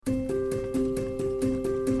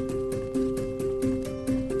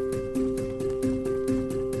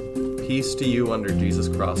Peace to you under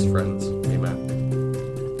Jesus' cross, friends. Amen.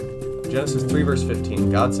 Genesis 3 verse 15.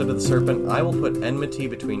 God said to the serpent, I will put enmity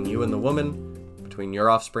between you and the woman, between your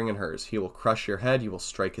offspring and hers. He will crush your head, you will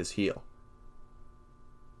strike his heel.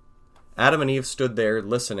 Adam and Eve stood there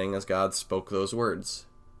listening as God spoke those words.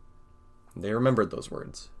 They remembered those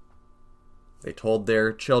words. They told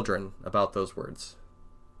their children about those words.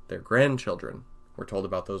 Their grandchildren were told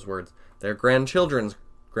about those words. Their grandchildren's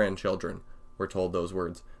grandchildren were told those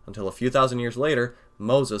words, until a few thousand years later,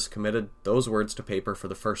 Moses committed those words to paper for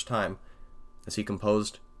the first time as he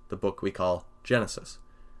composed the book we call Genesis.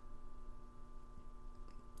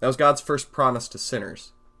 That was God's first promise to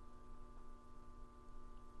sinners.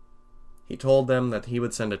 He told them that he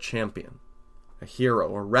would send a champion, a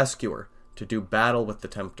hero, a rescuer, to do battle with the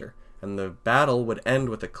tempter, and the battle would end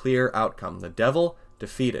with a clear outcome. The devil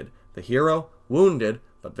defeated, the hero wounded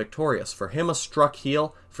but victorious. For him a struck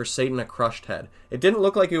heel, for Satan a crushed head. It didn't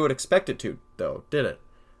look like you would expect it to, though, did it?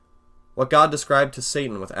 What God described to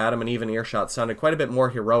Satan with Adam and Eve in earshot sounded quite a bit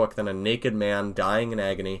more heroic than a naked man dying in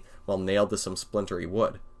agony while nailed to some splintery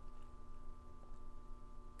wood.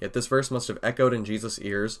 Yet this verse must have echoed in Jesus'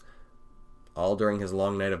 ears all during his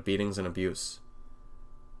long night of beatings and abuse.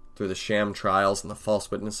 Through the sham trials and the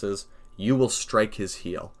false witnesses, you will strike his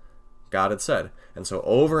heel, God had said. And so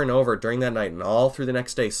over and over during that night and all through the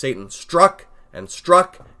next day, Satan struck and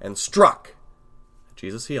struck and struck at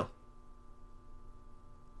Jesus' heel.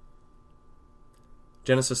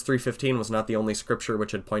 Genesis 3:15 was not the only scripture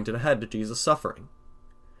which had pointed ahead to Jesus' suffering.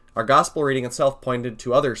 Our gospel reading itself pointed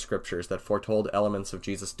to other scriptures that foretold elements of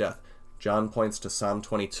Jesus' death. John points to Psalm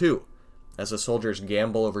 22 as the soldiers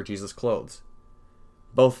gamble over Jesus' clothes.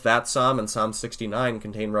 Both that psalm and Psalm 69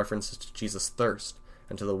 contain references to Jesus' thirst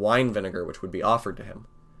and to the wine vinegar which would be offered to him.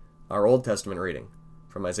 Our Old Testament reading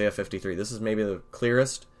from Isaiah 53. This is maybe the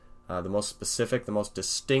clearest, the most specific, the most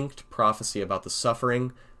distinct prophecy about the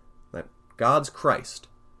suffering that God's Christ,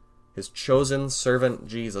 his chosen servant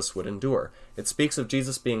Jesus, would endure. It speaks of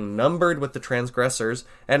Jesus being numbered with the transgressors,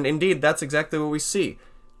 and indeed that's exactly what we see.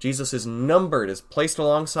 Jesus is numbered, is placed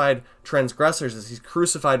alongside transgressors as he's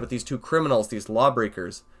crucified with these two criminals, these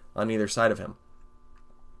lawbreakers, on either side of him.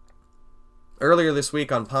 Earlier this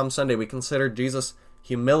week on Palm Sunday, we considered Jesus'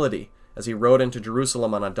 humility as he rode into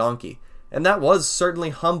Jerusalem on a donkey. And that was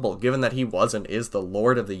certainly humble, given that he was and is the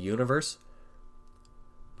Lord of the universe.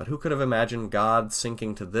 But who could have imagined God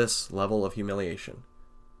sinking to this level of humiliation?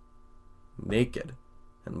 Naked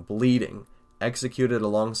and bleeding, executed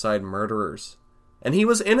alongside murderers. And he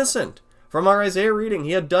was innocent. From our Isaiah reading,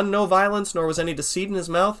 he had done no violence, nor was any deceit in his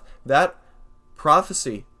mouth. That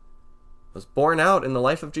prophecy was borne out in the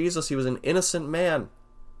life of Jesus. He was an innocent man.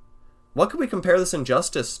 What could we compare this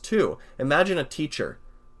injustice to? Imagine a teacher,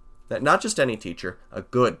 that not just any teacher, a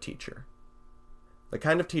good teacher. The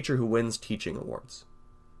kind of teacher who wins teaching awards.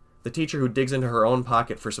 The teacher who digs into her own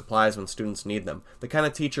pocket for supplies when students need them. The kind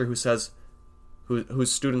of teacher who says,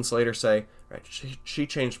 whose students later say, right, she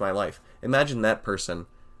changed my life. Imagine that person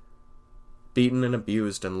beaten and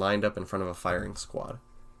abused and lined up in front of a firing squad.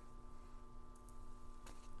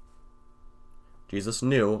 Jesus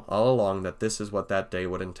knew all along that this is what that day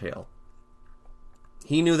would entail.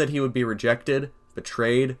 He knew that he would be rejected,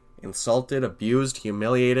 betrayed, insulted, abused,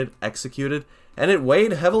 humiliated, executed, and it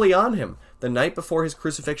weighed heavily on him. The night before his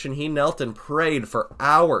crucifixion, he knelt and prayed for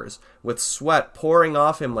hours, with sweat pouring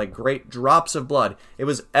off him like great drops of blood. It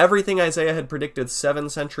was everything Isaiah had predicted 7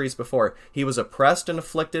 centuries before. He was oppressed and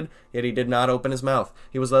afflicted, yet he did not open his mouth.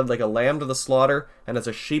 He was led like a lamb to the slaughter, and as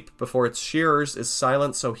a sheep before its shearers is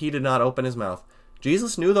silent, so he did not open his mouth.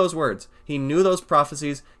 Jesus knew those words. He knew those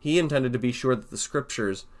prophecies. He intended to be sure that the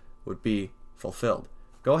scriptures would be fulfilled.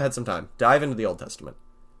 Go ahead sometime. Dive into the Old Testament.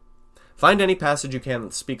 Find any passage you can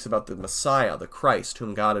that speaks about the Messiah, the Christ,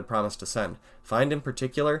 whom God had promised to send. Find in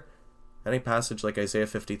particular any passage like Isaiah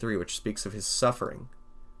 53, which speaks of his suffering.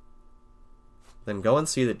 Then go and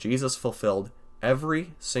see that Jesus fulfilled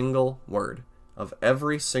every single word of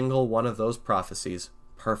every single one of those prophecies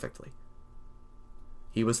perfectly.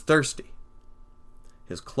 He was thirsty.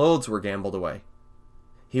 His clothes were gambled away.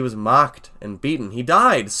 He was mocked and beaten. He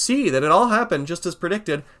died. See that it all happened just as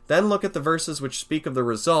predicted. Then look at the verses which speak of the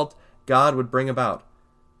result God would bring about.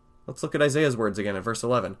 Let's look at Isaiah's words again in verse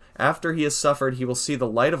 11. After he has suffered, he will see the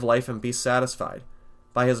light of life and be satisfied.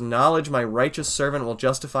 By his knowledge, my righteous servant will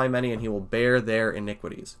justify many, and he will bear their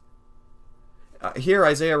iniquities. Here,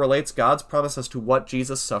 Isaiah relates God's promise as to what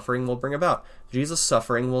Jesus' suffering will bring about. Jesus'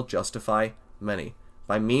 suffering will justify many.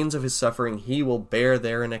 By means of his suffering, he will bear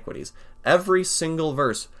their iniquities. Every single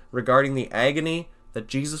verse regarding the agony that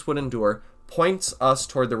Jesus would endure points us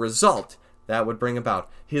toward the result that would bring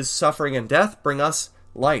about. His suffering and death bring us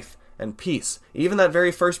life. and peace. Even that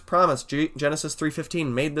very first promise, Genesis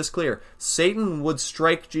 3:15, made this clear. Satan would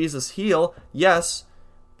strike Jesus' heel, yes,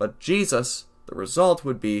 but Jesus, the result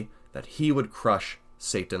would be that he would crush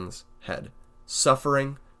Satan's head.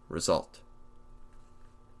 Suffering, result.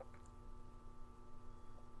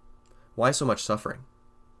 Why so much suffering?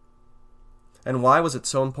 And why was it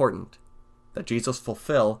so important that Jesus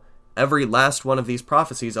fulfill every last one of these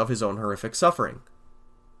prophecies of his own horrific suffering?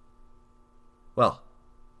 Well,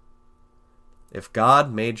 if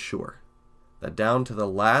God made sure that down to the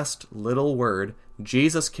last little word,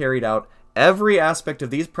 Jesus carried out every aspect of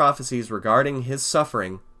these prophecies regarding his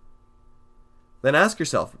suffering, then ask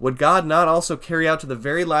yourself, would God not also carry out to the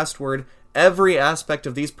very last word every aspect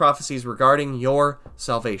of these prophecies regarding your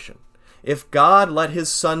salvation? If God let his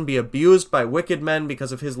Son be abused by wicked men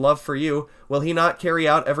because of his love for you, will he not carry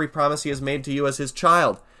out every promise he has made to you as his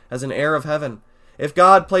child, as an heir of heaven? If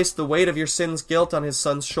God placed the weight of your sin's guilt on his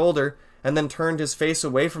Son's shoulder, and then turned his face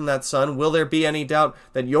away from that Son, will there be any doubt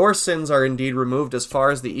that your sins are indeed removed as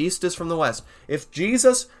far as the east is from the west? If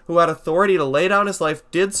Jesus, who had authority to lay down his life,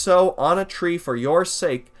 did so on a tree for your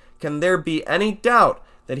sake, can there be any doubt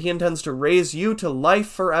that he intends to raise you to life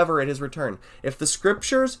forever at his return? If the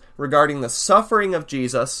scriptures regarding the suffering of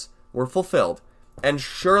Jesus were fulfilled, and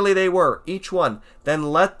surely they were, each one, then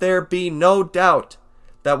let there be no doubt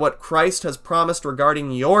that what Christ has promised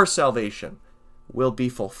regarding your salvation will be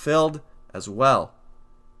fulfilled as well.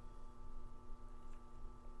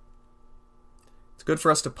 It's good for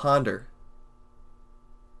us to ponder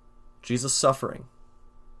Jesus' suffering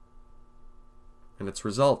and its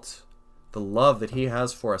result, the love that he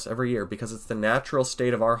has for us every year, because it's the natural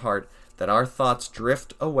state of our heart that our thoughts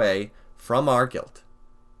drift away from our guilt,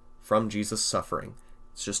 from Jesus' suffering.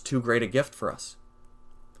 It's just too great a gift for us.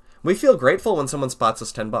 We feel grateful when someone spots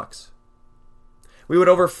us $10. We would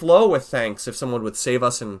overflow with thanks if someone would save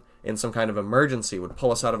us in some kind of emergency, would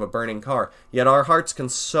pull us out of a burning car. Yet our hearts can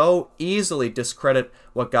so easily discredit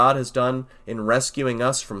what God has done in rescuing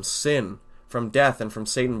us from sin, from death, and from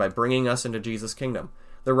Satan by bringing us into Jesus' kingdom.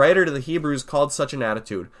 The writer to the Hebrews called such an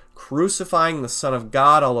attitude crucifying the Son of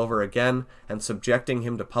God all over again and subjecting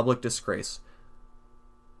him to public disgrace.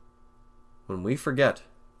 When we forget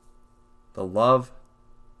the love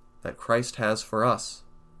that Christ has for us,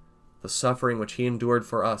 the suffering which he endured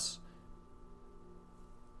for us,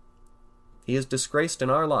 he is disgraced in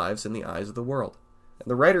our lives in the eyes of the world. And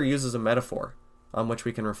the writer uses a metaphor on which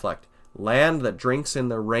we can reflect. Land that drinks in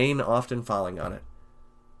the rain often falling on it,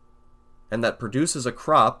 and that produces a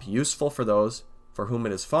crop useful for those for whom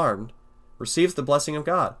it is farmed, receives the blessing of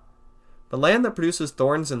God. But land that produces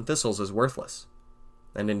thorns and thistles is worthless,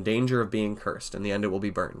 and in danger of being cursed. In the end it will be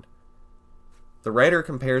burned. The writer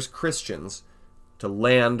compares Christians to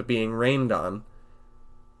land being rained on.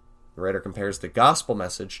 The writer compares the gospel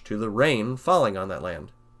message to the rain falling on that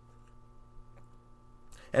land.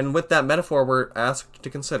 And with that metaphor, we're asked to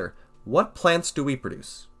consider, what plants do we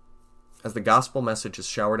produce as the gospel message is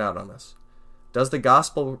showered out on us? Does the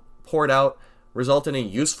gospel poured out result in a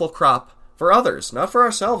useful crop for others, not for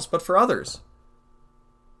ourselves, but for others?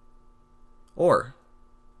 Or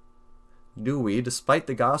do we, despite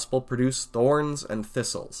the gospel, produce thorns and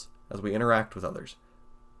thistles as we interact with others?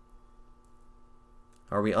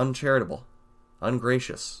 Are we uncharitable,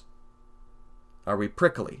 ungracious? Are we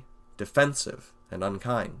prickly, defensive, and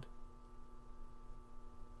unkind?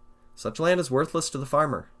 Such land is worthless to the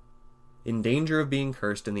farmer, in danger of being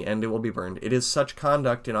cursed. In the end it will be burned. It is such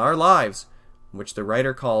conduct in our lives which the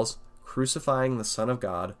writer calls crucifying the Son of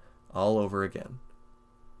God all over again.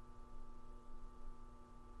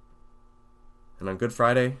 And on Good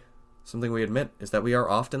Friday, something we admit is that we are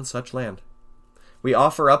often such land. We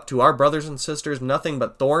offer up to our brothers and sisters nothing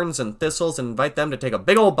but thorns and thistles and invite them to take a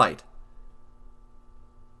big old bite.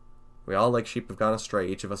 We all, like sheep, have gone astray.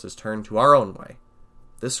 Each of us has turned to our own way.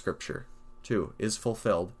 This scripture, too, is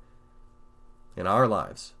fulfilled in our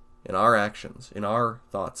lives, in our actions, in our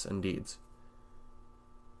thoughts and deeds.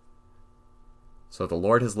 So the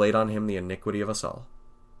Lord has laid on him the iniquity of us all.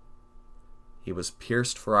 He was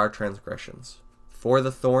pierced for our transgressions. For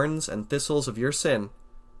the thorns and thistles of your sin,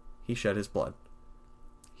 he shed his blood.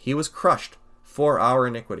 He was crushed for our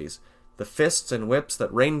iniquities. The fists and whips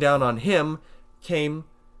that rained down on him came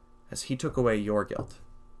as he took away your guilt.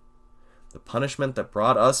 The punishment that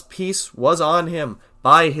brought us peace was on him.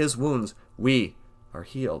 By his wounds we are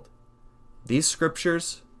healed. These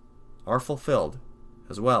scriptures are fulfilled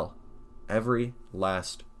as well, every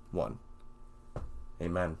last one.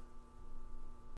 Amen.